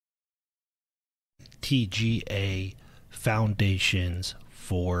TGA Foundations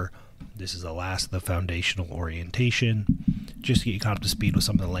for, this is the last of the foundational orientation, just to get you caught up to speed with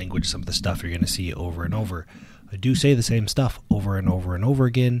some of the language, some of the stuff you're going to see over and over. I do say the same stuff over and over and over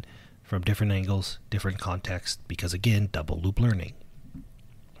again from different angles, different contexts, because again, double loop learning.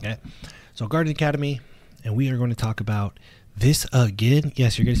 Okay, so Guardian Academy, and we are going to talk about this again.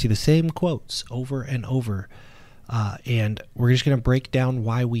 Yes, you're going to see the same quotes over and over, and we're just going to break down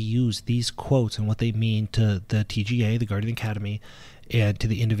why we use these quotes and what they mean to the TGA, the Guardian Academy, and to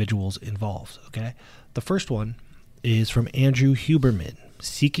the individuals involved. Okay, the first one is from Andrew Huberman.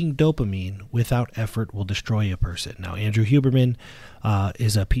 Seeking dopamine without effort will destroy a person. Now, Andrew Huberman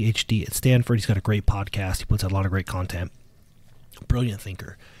is a PhD at Stanford. He's got a great podcast. He puts out a lot of great content. Brilliant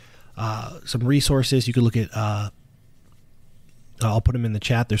thinker. Some resources you could look at. I'll put them in the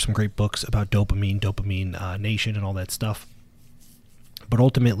chat. There's some great books about dopamine Nation, and all that stuff. But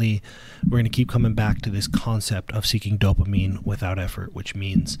ultimately, we're going to keep coming back to this concept of seeking dopamine without effort, which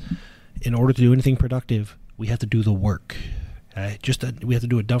means in order to do anything productive, we have to do the work. We have to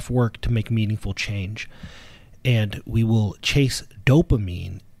do enough work to make meaningful change. And we will chase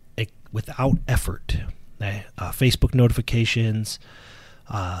dopamine without effort. Facebook notifications,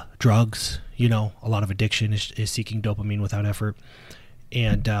 drugs, a lot of addiction is seeking dopamine without effort.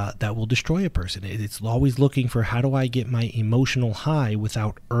 And that will destroy a person. It's always looking for, how do I get my emotional high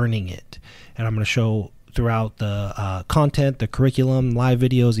without earning it? And I'm going to show throughout the content, the curriculum, live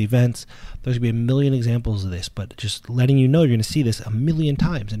videos, events. There's going to be a million examples of this, but just letting you know, you're going to see this a million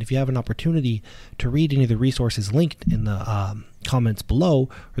times. And if you have an opportunity to read any of the resources linked in the comments below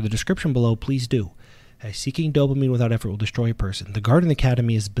or the description below, please do. Seeking dopamine without effort will destroy a person. The Guardian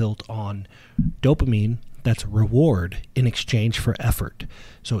Academy is built on dopamine that's reward in exchange for effort.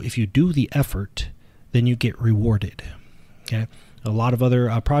 So if you do the effort, then you get rewarded. Okay, a lot of other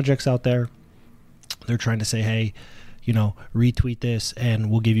projects out there, they're trying to say, hey, retweet this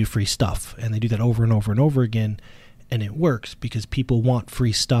and we'll give you free stuff. And they do that over and over and over again. And it works because people want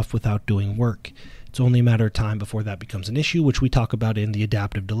free stuff without doing work. It's only a matter of time before that becomes an issue, which we talk about in the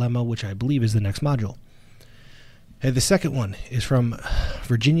adaptive dilemma, which I believe is the next module. And the second one is from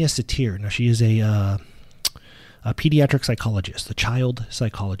Virginia Satir. Now, she is a pediatric psychologist, a child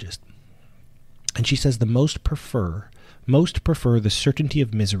psychologist. And she says most prefer the certainty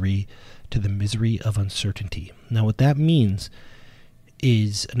of misery to the misery of uncertainty. Now, what that means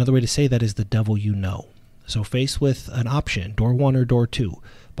is, another way to say that is the devil you know. So faced with an option, door 1 or door 2,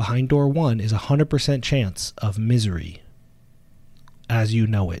 behind door 1 is a 100% chance of misery as you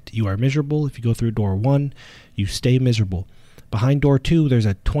know it. You are miserable. If you go through door 1, you stay miserable. Behind door 2, there's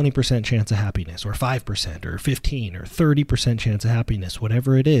a 20% chance of happiness, or 5%, or 15, or 30% chance of happiness,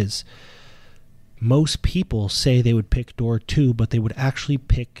 whatever it is. Most people say they would pick door 2, but they would actually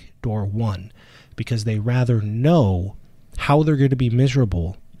pick door 1 because they rather know how they're going to be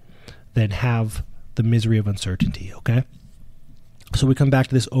miserable than have the misery of uncertainty, okay? So we come back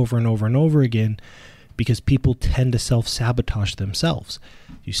to this over and over and over again because people tend to self-sabotage themselves.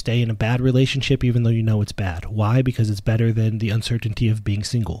 You stay in a bad relationship even though you know it's bad. Why? Because it's better than the uncertainty of being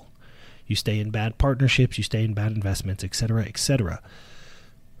single. You stay in bad partnerships, you stay in bad investments, etc., etc.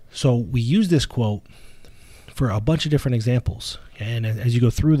 So we use this quote for a bunch of different examples. And as you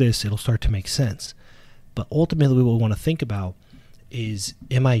go through this, it'll start to make sense. But ultimately what we want to think about is,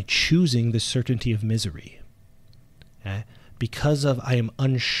 am I choosing the certainty of misery? Okay? Because I am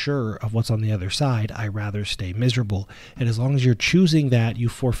unsure of what's on the other side, I rather stay miserable. And as long as you're choosing that, you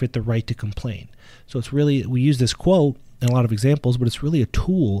forfeit the right to complain. So it's really, we use this quote in a lot of examples, but it's really a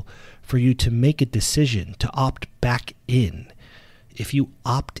tool for you to make a decision, to opt back in. If you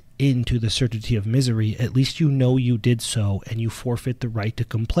opt into the certainty of misery, at least you know you did so and you forfeit the right to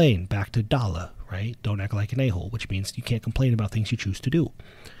complain. Back to Dala, right? Don't act like an a-hole, which means you can't complain about things you choose to do.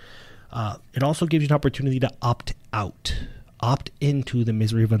 It also gives you an opportunity to opt out. Opt into the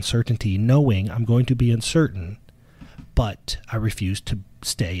misery of uncertainty, knowing I'm going to be uncertain, but I refuse to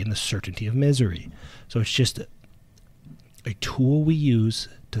stay in the certainty of misery. So it's just a tool we use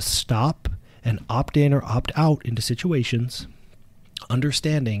to stop and opt in or opt out into situations,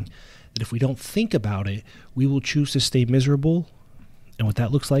 understanding that if we don't think about it, we will choose to stay miserable. And what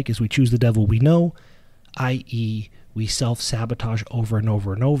that looks like is we choose the devil we know, i.e., we self-sabotage over and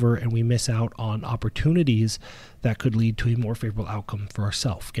over and over, and we miss out on opportunities that could lead to a more favorable outcome for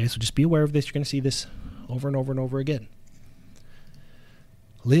ourselves. Okay, so just be aware of this. You're going to see this over and over and over again.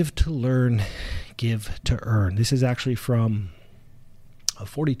 Live to learn, give to earn. This is actually from a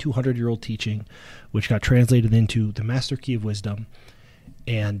 4,200-year-old teaching, which got translated into the Master Key of Wisdom,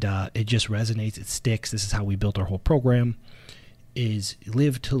 and it just resonates. It sticks. This is how we built our whole program. is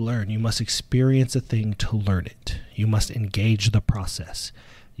live to learn. You must experience a thing to learn it. You must engage the process.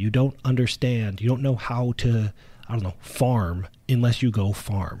 You don't understand, you don't know how to, farm unless you go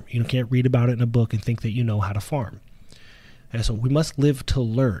farm. You can't read about it in a book and think that you know how to farm. And so we must live to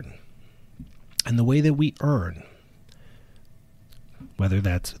learn. And the way that we earn, whether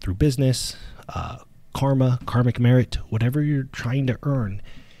that's through business, karma, karmic merit, whatever you're trying to earn,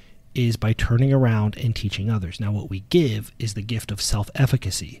 is by turning around and teaching others. Now, what we give is the gift of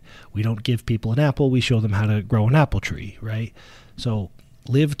self-efficacy. We don't give people an apple, we show them how to grow an apple tree, right? So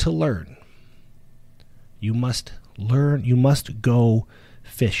live to learn. You must learn, you must go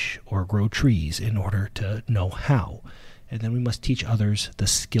fish or grow trees in order to know how. And then we must teach others the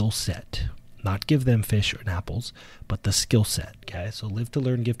skill set. Not give them fish and apples, but the skill set. Okay, so live to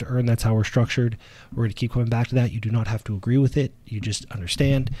learn, give to earn. That's how we're structured. We're going to keep coming back to that. You do not have to agree with it. You just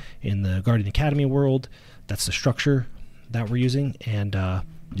understand. In the Guardian Academy world, that's the structure that we're using, and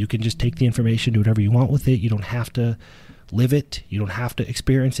you can just take the information, do whatever you want with it. You don't have to live it. You don't have to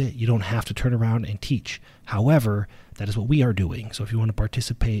experience it. You don't have to turn around and teach. However, that is what we are doing. So if you want to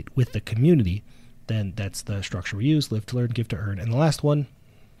participate with the community, then that's the structure we use. Live to learn, give to earn. And the last one,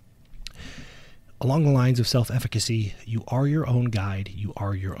 along the lines of self-efficacy, you are your own guide, you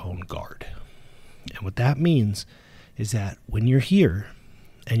are your own guard. And what that means is that when you're here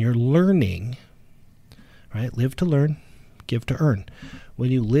and you're learning, right, live to learn, give to earn.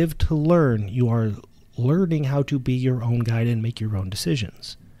 When you live to learn, you are learning how to be your own guide and make your own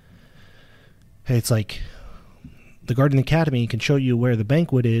decisions. Hey, it's like the Guardian Academy can show you where the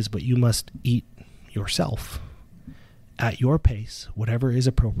banquet is, but you must eat yourself at your pace, whatever is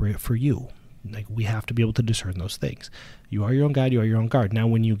appropriate for you. Like, we have to be able to discern those things. You are your own guide, you are your own guard. Now,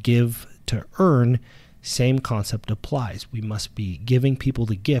 when you give to earn, same concept applies. We must be giving people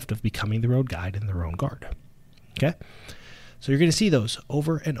the gift of becoming their own guide and their own guard. Okay? So you're going to see those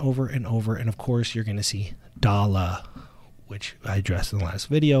over and over and over. And of course, you're going to see Dala, which I addressed in the last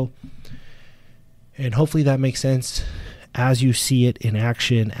video. And hopefully that makes sense. As you see it in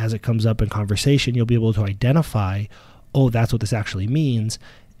action, as it comes up in conversation, you'll be able to identify, oh, that's what this actually means.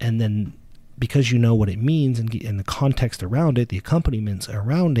 And then because you know what it means and the context around it, the accompaniments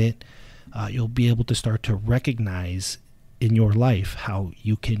around it, you'll be able to start to recognize in your life how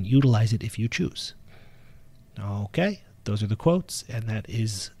you can utilize it if you choose. Okay, those are the quotes, and that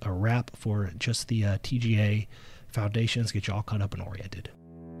is a wrap for just the TGA foundations. Get you all caught up and oriented.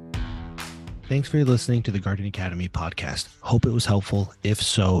 Thanks for listening to the Guardian Academy podcast. Hope it was helpful. If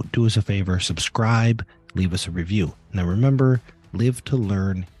so, do us a favor, subscribe, leave us a review. Now remember, live to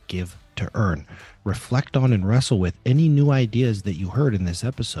learn, give to earn. Reflect on and wrestle with any new ideas that you heard in this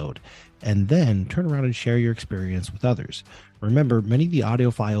episode, and then turn around and share your experience with others. Remember, many of the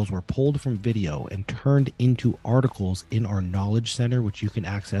audio files were pulled from video and turned into articles in our Knowledge Center, which you can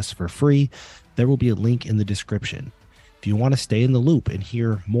access for free. There will be a link in the description. If you want to stay in the loop and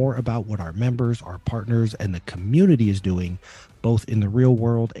hear more about what our members, our partners, and the community is doing, both in the real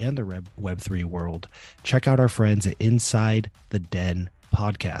world and the Web3 world, check out our friends at Inside the Den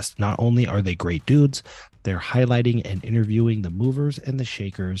podcast. Not only are they great dudes, they're highlighting and interviewing the movers and the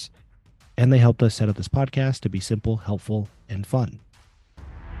shakers, and they helped us set up this podcast to be simple, helpful, and fun.